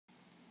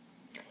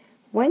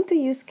when to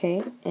use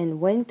que and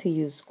when to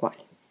use cuál.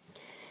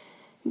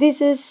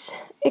 This is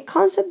a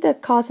concept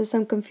that causes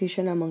some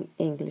confusion among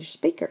English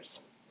speakers.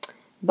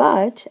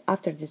 But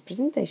after this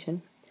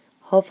presentation,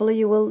 hopefully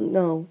you will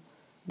know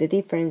the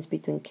difference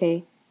between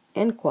que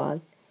and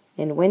cuál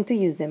and when to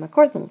use them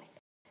accordingly.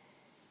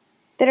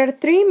 There are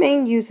three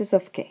main uses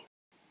of que.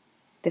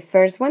 The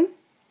first one,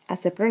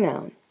 as a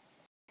pronoun.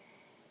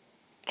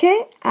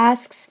 Que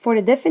asks for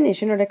a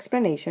definition or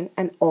explanation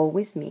and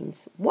always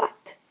means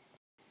what.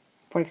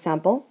 For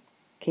example,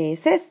 ¿qué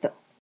es esto?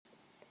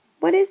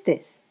 What is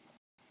this?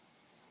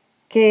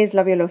 ¿Qué es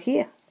la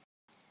biología?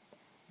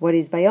 What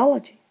is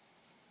biology?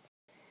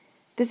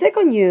 The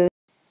second use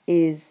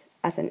is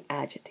as an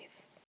adjective.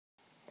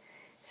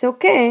 So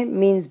que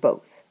means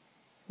both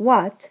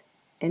what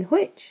and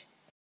which.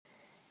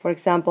 For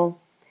example,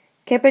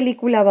 ¿qué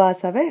película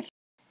vas a ver?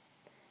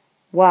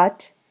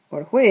 What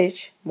or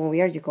which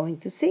movie are you going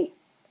to see?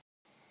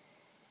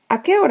 ¿A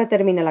qué hora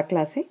termina la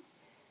clase?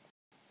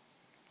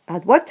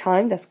 At what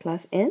time does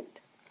class end?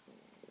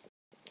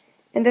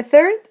 And the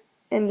third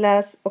and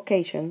last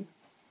occasion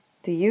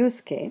to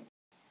use que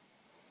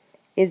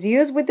is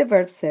used with the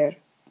verb ser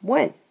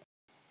when.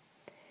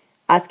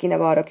 Asking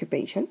about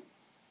occupation.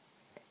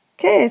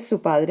 ¿Qué es su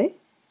padre?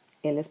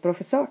 Él es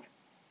profesor.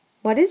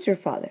 What is your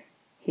father?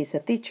 He's a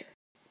teacher.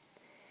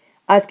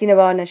 Asking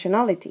about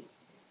nationality.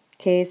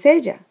 ¿Qué es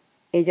ella?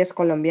 Ella es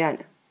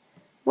colombiana.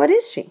 What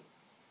is she?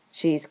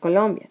 She is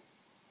Colombian.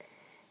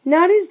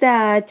 Notice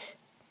that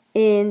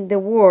in the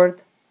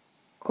word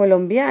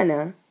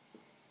colombiana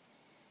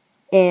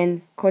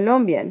and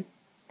Colombian,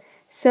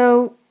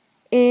 so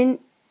in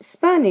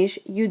Spanish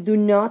you do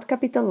not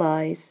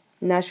capitalize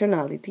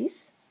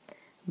nationalities,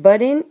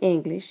 but in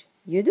English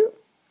you do.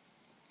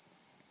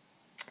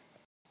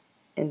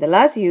 And the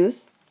last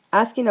use,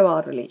 asking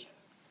about religion.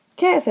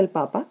 ¿Qué es el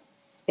Papa?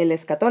 Él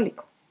es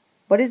católico.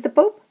 What is the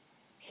Pope?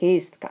 He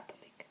is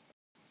Catholic.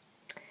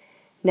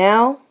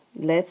 Now,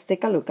 let's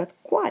take a look at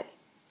cuál.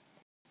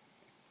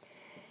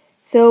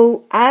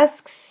 So,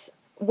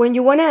 when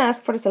you want to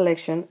ask for a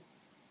selection,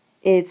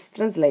 it's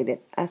translated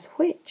as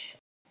which.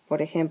 Por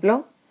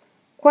ejemplo,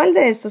 ¿cuál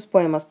de estos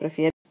poemas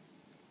prefiere?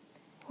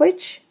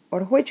 Which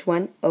or which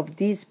one of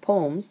these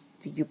poems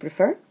do you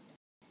prefer?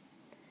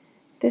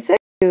 The second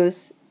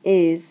use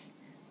is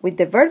with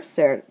the verb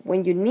ser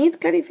when you need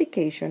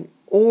clarification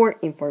or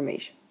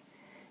information.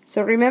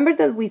 So remember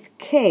that with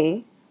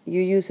que,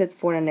 you use it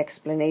for an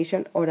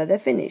explanation or a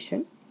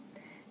definition,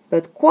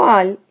 but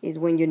cuál is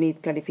when you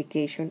need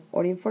clarification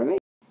or information.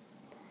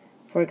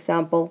 For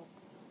example,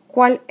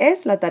 ¿cuál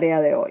es la tarea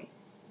de hoy?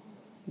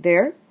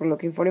 There, we're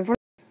looking for information.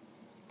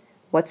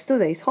 What's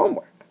today's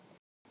homework?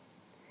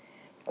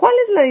 ¿Cuál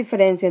es la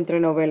diferencia entre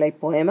novela y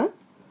poema?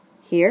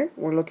 Here,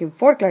 we're looking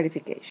for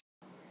clarification.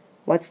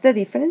 What's the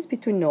difference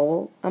between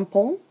novel and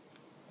poem?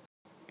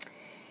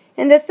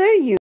 And the third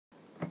use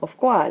of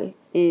cuál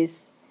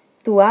is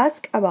to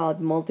ask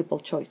about multiple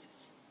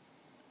choices,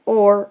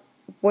 or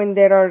when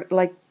there are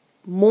like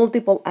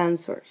multiple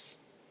answers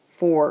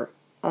for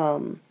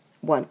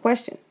one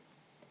question.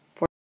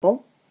 For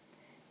example,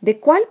 ¿de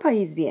cuál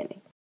país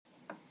viene?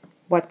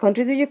 What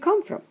country do you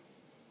come from?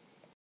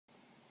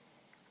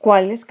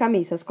 ¿Cuáles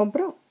camisas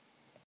compró?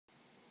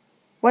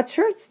 What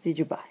shirts did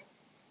you buy?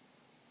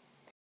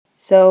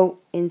 So,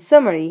 in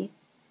summary,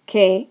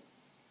 que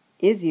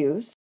is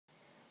used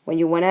when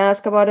you want to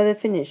ask about a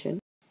definition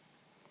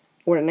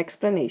or an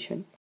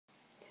explanation,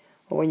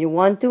 or when you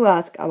want to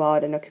ask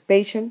about an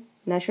occupation,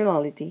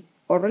 nationality,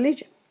 or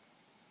religion.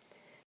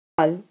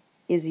 Cuál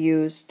is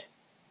used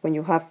when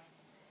you have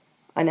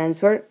an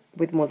answer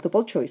with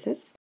multiple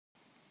choices,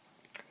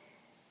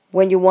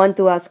 when you want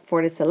to ask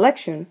for a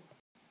selection,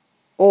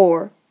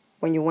 or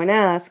when you want to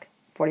ask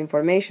for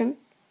information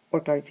or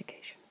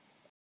clarification.